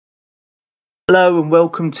Hello and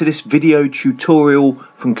welcome to this video tutorial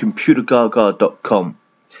from Computergaga.com.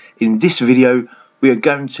 In this video we are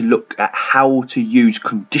going to look at how to use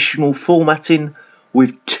conditional formatting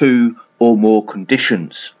with two or more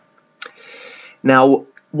conditions. Now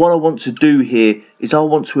what I want to do here is I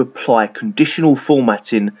want to apply conditional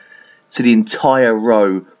formatting to the entire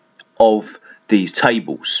row of these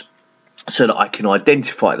tables so that I can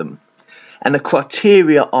identify them. And the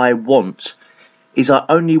criteria I want is I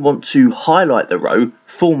only want to highlight the row,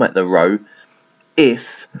 format the row,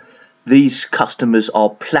 if these customers are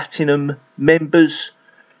platinum members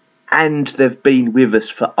and they've been with us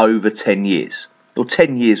for over 10 years, or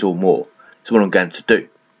 10 years or more. That's what I'm going to do.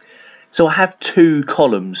 So I have two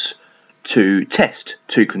columns to test,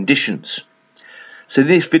 two conditions. So in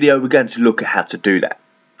this video we're going to look at how to do that.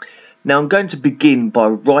 Now I'm going to begin by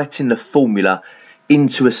writing the formula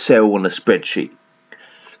into a cell on a spreadsheet,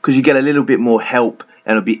 because you get a little bit more help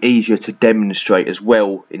and it'll be easier to demonstrate as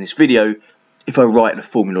well in this video if I write the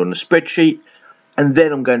formula on the spreadsheet, and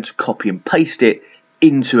then I'm going to copy and paste it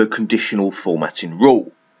into a conditional formatting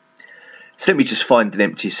rule. So let me just find an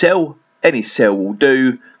empty cell. Any cell will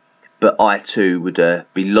do, but I2 would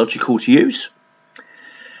be logical to use.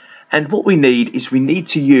 And what we need is we need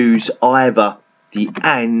to use either the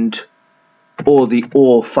AND or the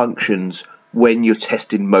OR functions when you're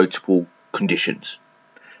testing multiple conditions.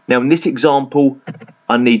 Now in this example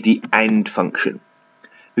I need the AND function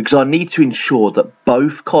because I need to ensure that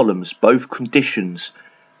both columns, both conditions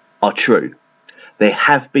are true. They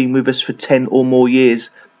have been with us for 10 or more years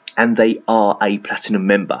and they are a platinum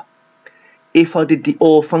member. If I did the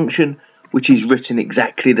OR function, which is written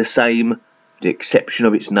exactly the same, with the exception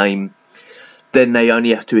of its name, then they only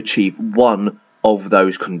have to achieve one of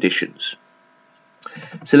those conditions.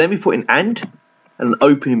 So let me put in AND and an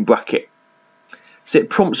opening bracket. So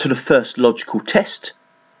it prompts for the first logical test.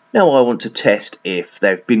 Now I want to test if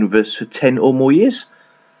they've been with us for 10 or more years.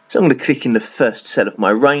 So I'm going to click in the first cell of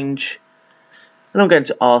my range and I'm going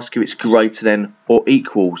to ask if it's greater than or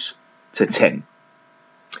equals to 10.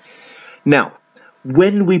 Now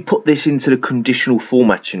when we put this into the conditional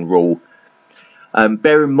formatting rule,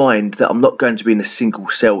 bear in mind that I'm not going to be in a single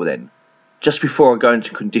cell then. Just before I go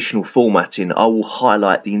into conditional formatting I will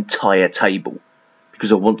highlight the entire table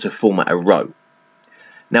because I want to format a row.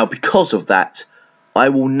 Now because of that I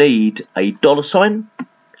will need a $sign,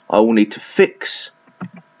 I will need to fix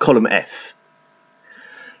column F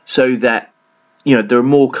so that there are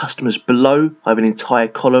more customers below. I have an entire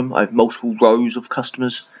column, I have multiple rows of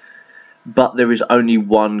customers, but there is only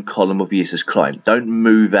one column of users client. Don't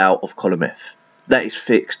move out of column F. That is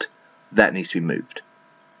fixed, that needs to be moved.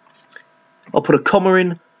 I'll put a comma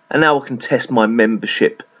in and now I can test my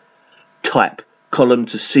membership type column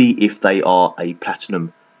to see if they are a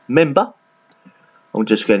platinum member. I'm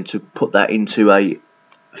just going to put that into a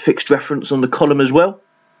fixed reference on the column as well.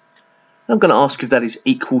 I'm going to ask if that is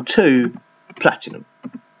equal to platinum.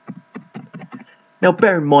 Now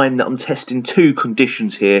bear in mind that I'm testing two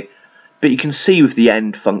conditions here, but you can see with the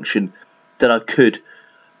AND function that I could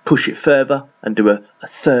push it further and do a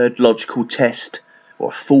third logical test or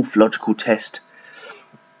a fourth logical test.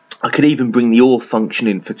 I could even bring the OR function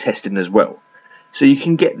in for testing as well. So you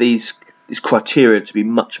can get this criteria to be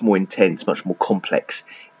much more intense, much more complex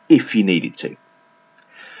if you needed to.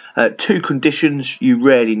 Two conditions, you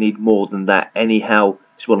rarely need more than that anyhow.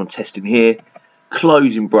 It's what I'm testing here.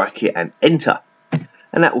 Closing bracket and enter.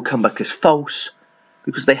 And that will come back as false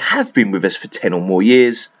because they have been with us for 10 or more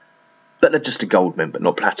years, but they're just a gold member,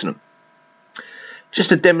 not platinum. Just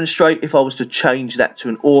to demonstrate, if I was to change that to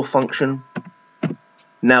an OR function,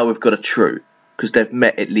 now we've got a true because they've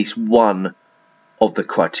met at least one of the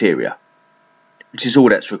criteria, which is all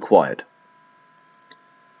that's required.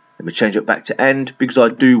 Let me change it back to AND because I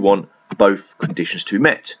do want both conditions to be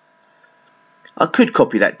met. I could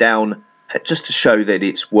copy that down just to show that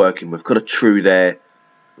it's working. We've got a true there,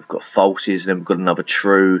 we've got falses, then we've got another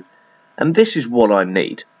true, and this is what I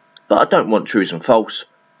need. But I don't want trues and false,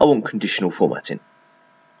 I want conditional formatting.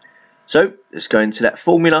 So let's go into that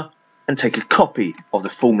formula and take a copy of the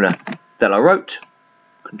formula that I wrote.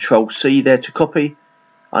 Control C there to copy.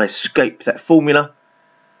 I'll escape that formula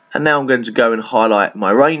and now I'm going to go and highlight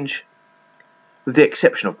my range. With the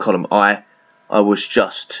exception of column I was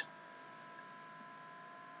just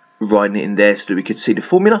writing it in there so that we could see the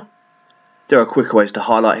formula. There are quicker ways to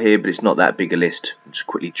highlight here, but it's not that big a list. I'm just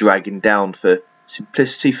quickly dragging down for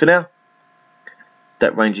simplicity for now.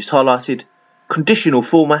 That range is highlighted. Conditional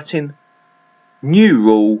formatting, new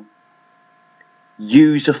rule,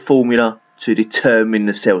 use a formula to determine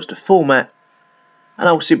the cells to format, and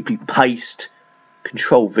I'll simply paste,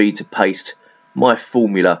 Control V to paste my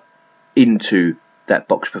formula into that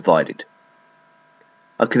box provided.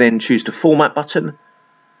 I can then choose the format button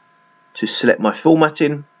to select my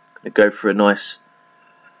formatting. I'm going to go for a nice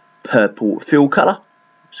purple fill colour,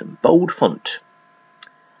 some bold font.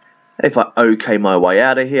 If I OK my way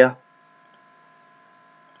out of here,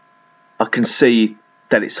 I can see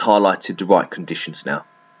that it's highlighted the right conditions now,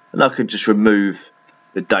 and I can just remove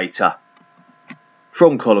the data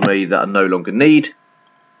from column E that I no longer need,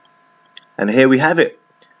 and here we have it.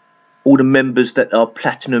 All the members that are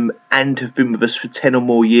platinum and have been with us for 10 or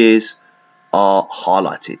more years are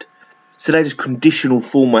highlighted. So that is conditional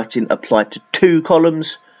formatting applied to 2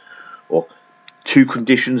 columns, or 2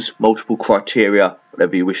 conditions, multiple criteria,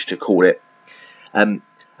 whatever you wish to call it. A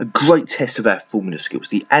great test of our formula skills.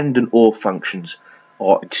 The and or functions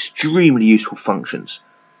are extremely useful functions,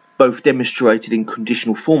 both demonstrated in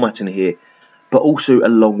conditional formatting here, but also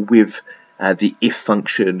along with the if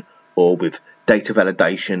function or with data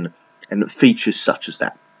validation and features such as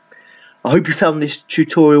that. I hope you found this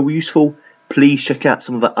tutorial useful. Please check out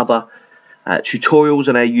some of the other tutorials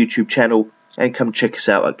on our YouTube channel and come check us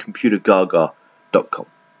out at Computergaga.com.